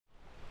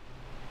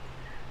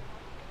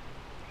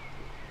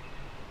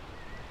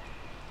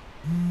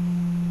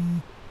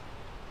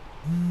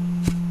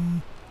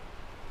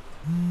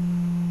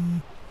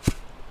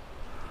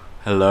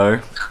Hello?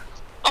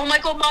 Oh my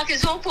god, Mark,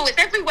 it's awful. It's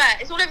everywhere.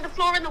 It's all over the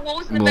floor and the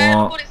walls and the bed.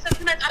 Oh god, it's so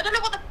cement. I don't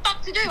know what the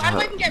fuck to do. How do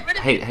I even get rid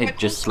of it? Hey,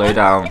 just slow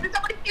down. If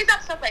somebody gives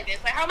up stuff like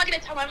this, like, how am I going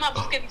to tell my mum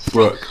she's going to be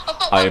Brooke,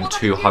 I am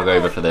too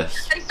hungover for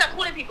this. And start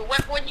calling people.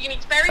 What you need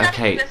to bury that?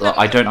 Okay, look,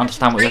 I don't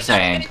understand what you're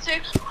saying.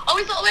 Oh,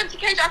 it's little empty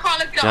cage. I can't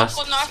look it up. Just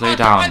God, no, I slow can't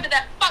down. over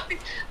there. Fuck this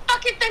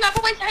fucking thing. I've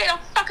always hated. Oh,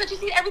 fuck, I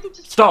just need everything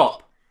to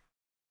Stop!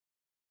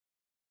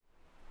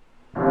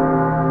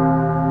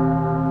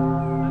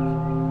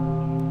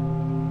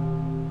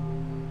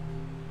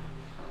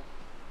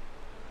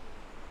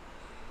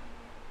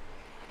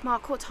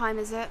 Mark, what time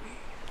is it?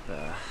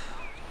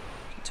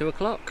 2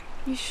 o'clock.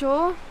 You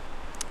sure?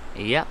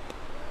 Yep.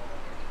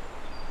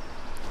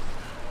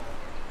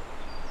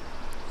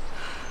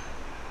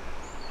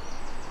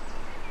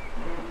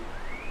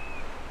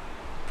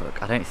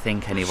 Brooke, I don't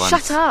think anyone's...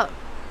 Shut up!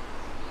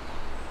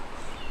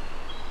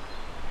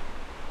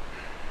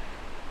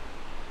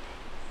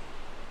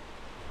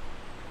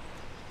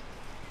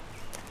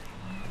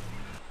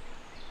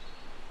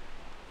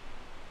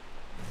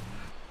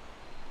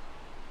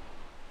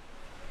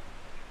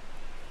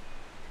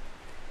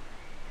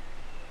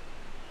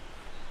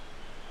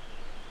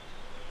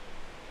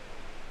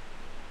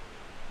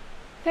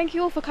 Thank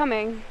you all for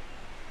coming.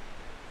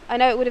 I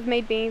know it would have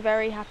made me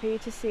very happy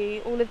to see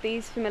all of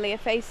these familiar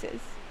faces.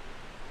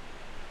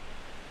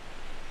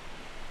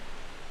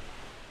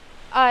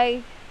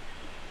 I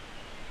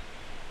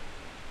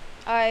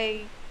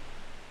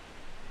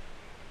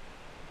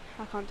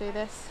can't do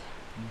this.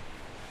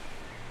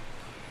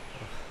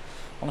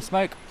 Wanna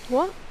smoke?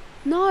 What?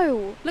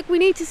 No! Look, we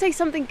need to say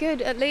something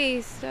good at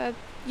least.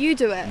 You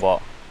do it.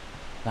 What?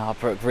 No,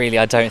 Brooke, really,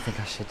 I don't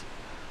think I should.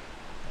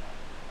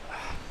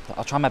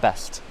 I'll try my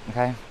best,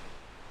 okay?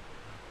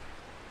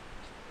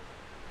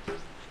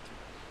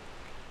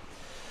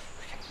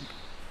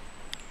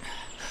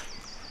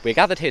 We're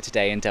gathered here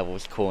today in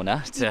Devil's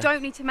Corner to... You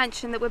don't need to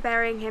mention that we're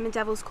burying him in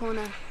Devil's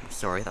Corner.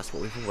 Sorry, that's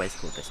what we've always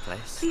called this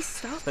place. Please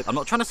stop. Look, I'm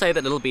not trying to say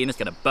that Little Bean is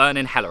going to burn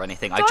in hell or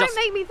anything. Don't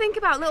make me think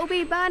about Little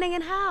Bee burning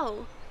in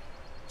hell.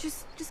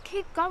 Just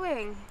keep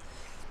going.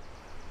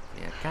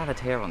 We're gathered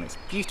here on this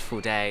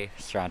beautiful day,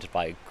 surrounded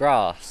by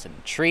grass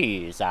and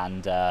trees,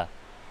 and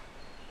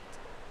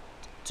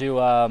to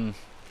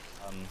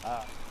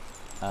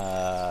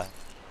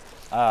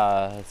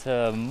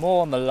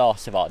mourn the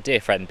loss of our dear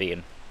friend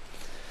Bean.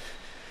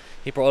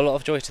 He brought a lot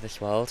of joy to this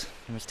world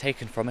and was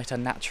taken from it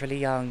unnaturally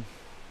young.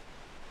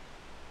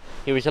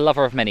 He was a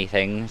lover of many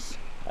things.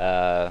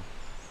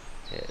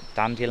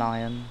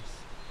 Dandelions,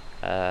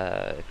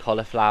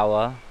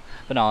 cauliflower,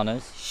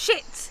 bananas.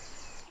 Shit!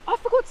 I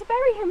forgot to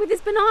bury him with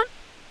his banana.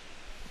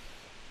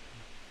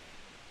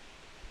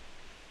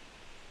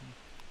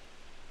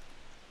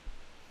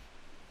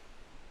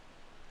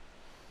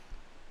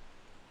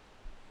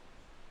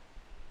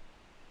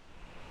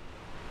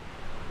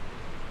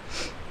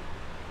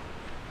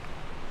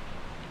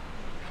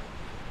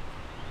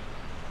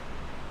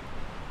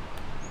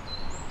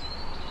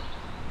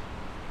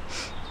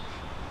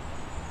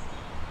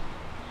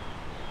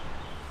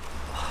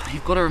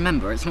 You've got to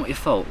remember, it's not your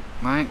fault,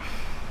 right?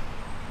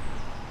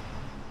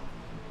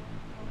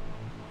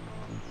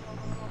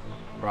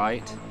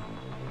 Right?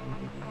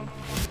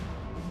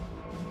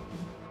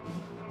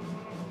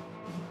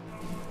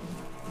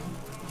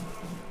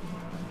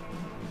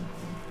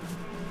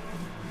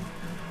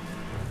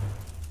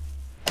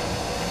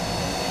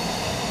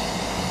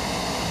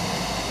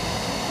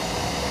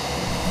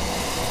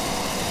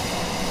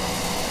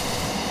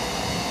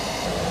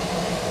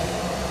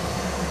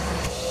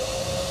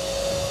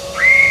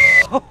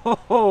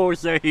 Oh,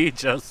 so he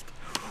just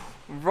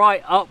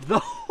right up the...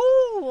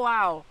 Oh,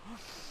 wow.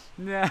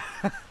 Yeah.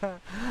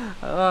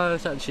 Oh,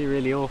 that's actually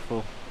really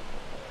awful.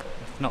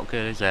 It's not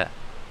good, is it?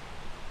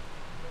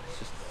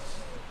 It's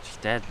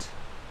just dead.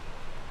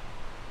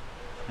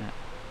 Yeah.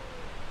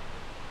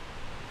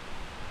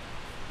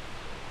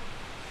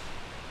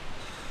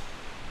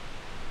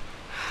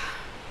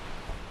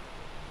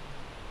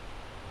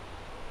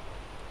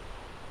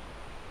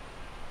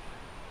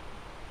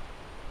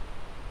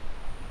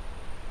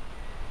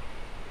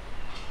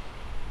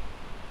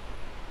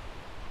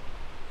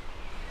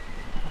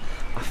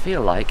 I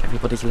feel like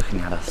everybody's looking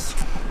at us.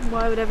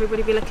 Why would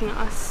everybody be looking at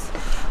us?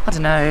 I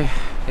don't know.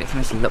 It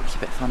makes it look a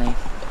bit funny.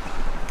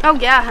 Oh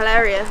yeah,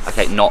 hilarious.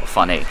 Okay, not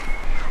funny.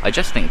 I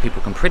just think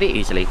people can pretty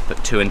easily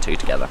put 2 and 2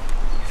 together.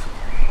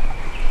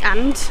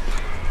 And?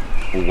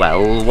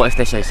 Well, what if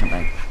they say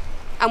something?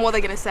 And what are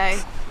they going to say?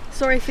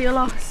 Sorry for your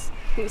loss.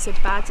 It was so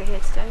bad to hear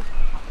today.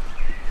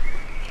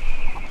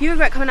 You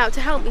regret coming out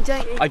to help me,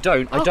 don't you? I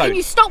don't. Can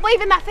you stop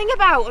waving that thing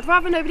about? I'd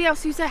rather nobody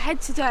else use their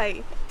head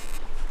today.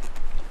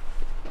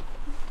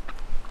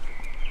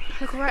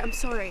 Look, alright, I'm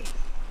sorry.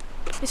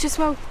 It's just,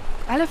 well,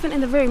 elephant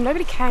in the room,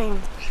 nobody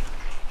came.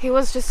 He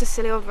was just a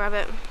silly old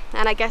rabbit,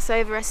 and I guess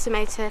I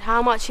overestimated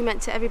how much he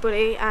meant to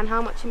everybody and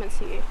how much he meant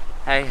to you.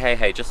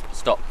 Hey, just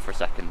stop for a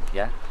second,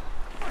 yeah?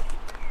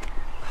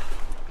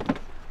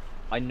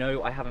 I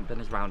know I haven't been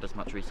around as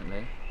much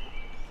recently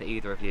for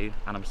either of you,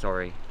 and I'm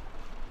sorry.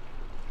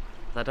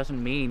 that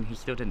doesn't mean he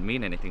still didn't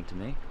mean anything to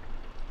me.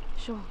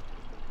 Sure.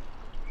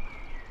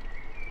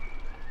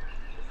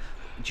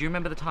 Do you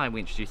remember the time we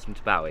introduced him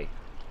to Bowie?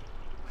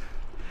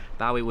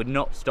 Bowie would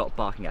not stop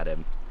barking at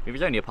him. He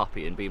was only a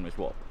puppy and Bean was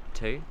what,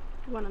 2?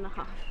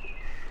 1.5.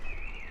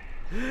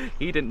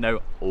 He didn't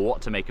know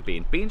what to make of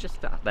Bean. Bean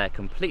just sat there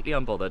completely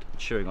unbothered,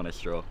 chewing on his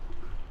straw.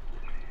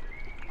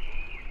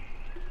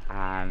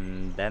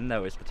 And then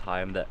there was the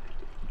time that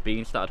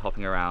Bean started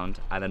hopping around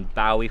and then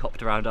Bowie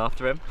hopped around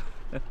after him.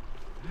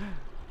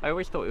 I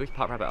always thought he was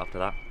part rabbit after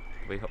that.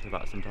 We hopped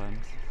about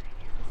sometimes.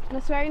 And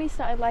I swear he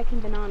started liking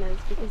bananas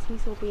because he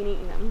saw Bean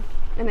eating them,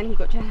 and then he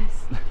got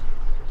jealous.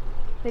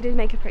 They did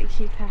make a pretty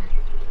cute pair.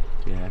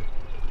 Yeah.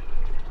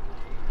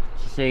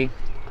 So see,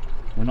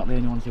 we're not the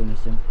only ones who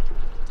miss him.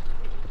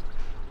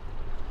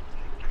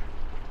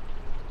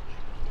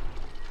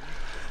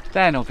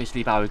 Then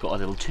obviously Bowie got a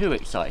little too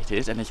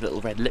excited and his little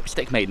red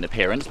lipstick made an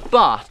appearance,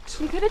 but...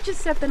 You could have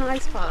just said the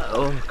nice part.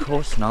 Oh, of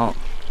course not.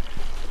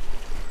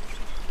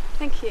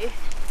 Thank you.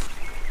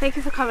 Thank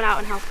you for coming out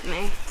and helping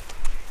me.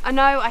 I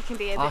know I can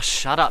be a bit... Oh,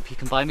 shut up, you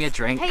can buy me a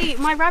drink. Hey,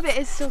 my rabbit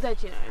is still dead,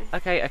 you know.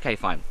 Okay,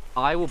 fine.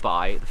 I will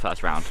buy the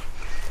first round.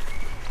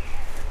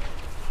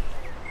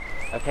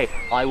 Okay,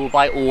 I will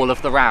buy all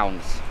of the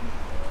rounds.